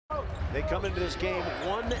They come into this game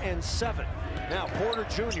 1-7. Now Porter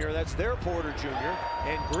Jr., that's their Porter Jr.,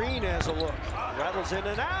 and Green has a look. Rattles in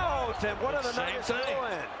and out, and what are the Nuggets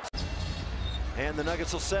doing? And the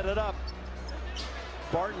Nuggets will set it up.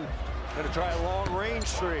 Barton going to try a long-range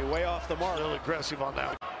three, way off the mark. A little aggressive on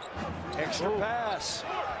that. Extra pass.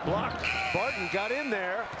 Blocked. Barton got in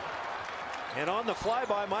there. And on the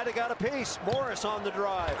flyby, might have got a piece. Morris on the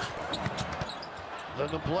drive.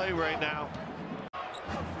 Let them play right now.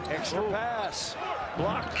 Extra pass.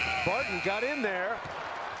 Blocked. Barton got in there.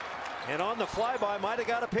 And on the flyby, might have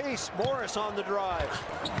got a piece. Morris on the drive.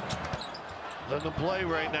 Let them play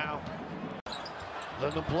right now.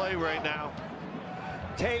 Let them play right now.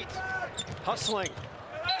 Tate hustling.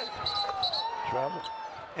 Travel.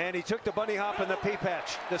 And he took the bunny hop and the pea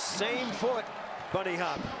patch. The same foot bunny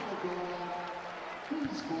hop.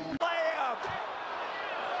 Layup!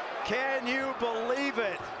 Can you believe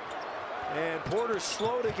it? And Porter's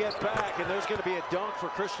slow to get back, and there's going to be a dunk for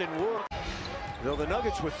Christian Wood. Though the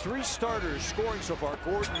Nuggets with 3 starters scoring so far,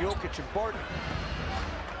 Gordon, Jokic, and Barton.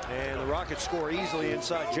 And the Rockets score easily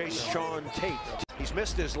inside Jae'Sean Tate. He's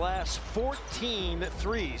missed his last 14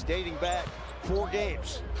 threes, dating back 4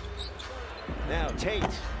 games. Now Tate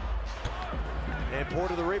and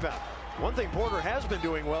Porter the rebound. One thing Porter has been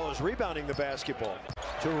doing well is rebounding the basketball.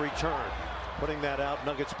 To return, putting that out,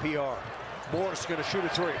 Nuggets PR. Morris going to shoot a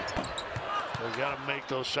 3. You got to make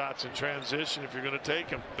those shots in transition if you're going to take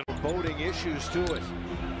them. Boating issues to it.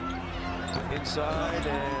 Inside,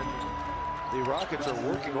 and the Rockets are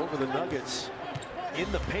working over the Nuggets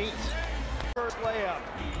in the paint. First layup.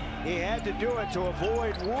 He had to do it to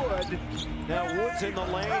avoid Wood. Now Wood's in the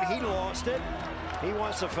lane. He lost it. He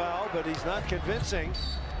wants a foul, but he's not convincing.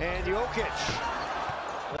 And Jokic.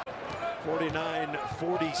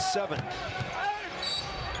 49-47.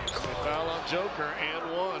 Foul on Joker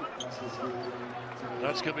and 1.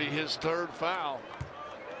 That's going to be his 3rd foul.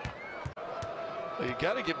 You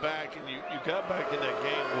got to get back, and you got back in that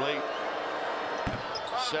game late.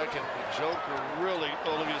 Second, Joker really,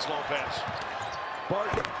 oh, look at this long pass.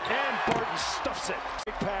 Barton, and Barton stuffs it.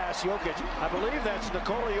 Big pass, Jokic. I believe that's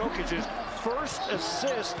Nikola Jokic's first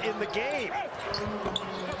assist in the game.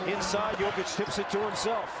 Inside, Jokic tips it to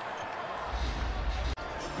himself.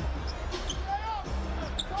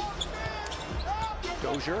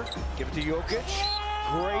 Dozier, give it to Jokic.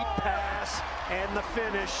 Great pass, and the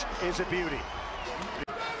finish is a beauty.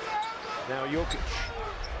 Now Jokic.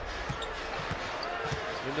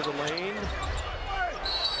 Into the lane.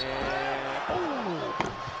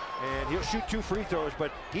 And he'll shoot 2 free throws,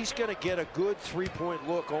 but he's going to get a good 3-point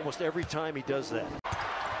look almost every time he does that.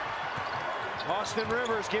 Austin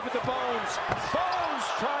Rivers, give it to Bones. Bones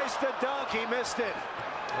tries to dunk, he missed it.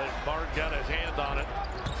 Bart got his hand on it.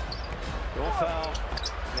 No foul,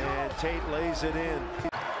 and Tate lays it in.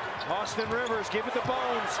 Austin Rivers, give it to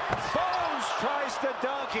Bones. Bones tries to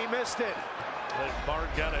dunk, he missed it. Bart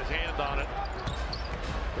got his hand on it.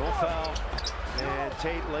 No foul, and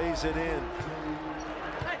Tate lays it in.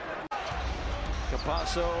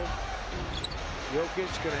 Campasso,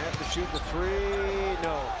 Jokic gonna have to shoot the 3.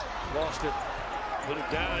 No, lost it. Put it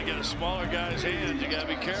down and get a smaller guy's hands. You gotta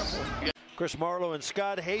be careful. Chris Marlowe and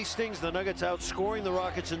Scott Hastings, the Nuggets outscoring the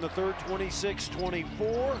Rockets in the 3rd,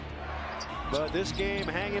 26-24. But this game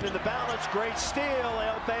hanging in the balance. Great steal,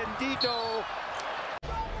 El Bandito.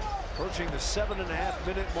 Approaching the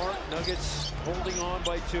 7.5-minute mark. Nuggets holding on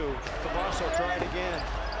by 2. Campasso tried again.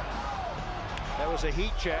 That was a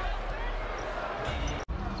heat check.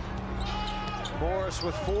 Morris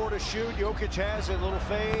with 4 to shoot. Jokic has it. Little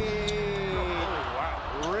fade. Oh,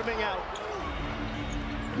 wow. Rimming out.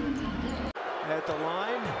 At the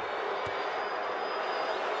line.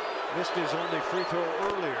 Missed his only free throw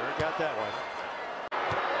earlier. Got that one.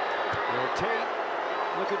 Tate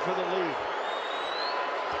looking for the lead.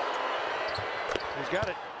 He's got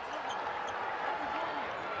it.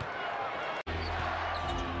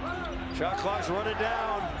 Shot clock's running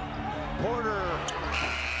down. Porter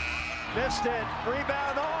missed it.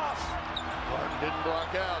 Rebound off. Martin didn't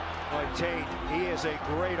block out. Boy, Tate, he is a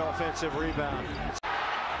great offensive rebound.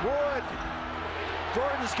 Wood.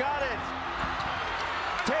 Jordan's got it.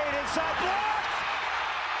 Tate inside, blocked.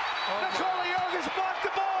 Nikola Jokic blocked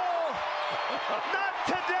the ball. Not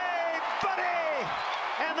today, buddy.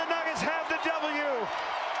 And the Nuggets have the W.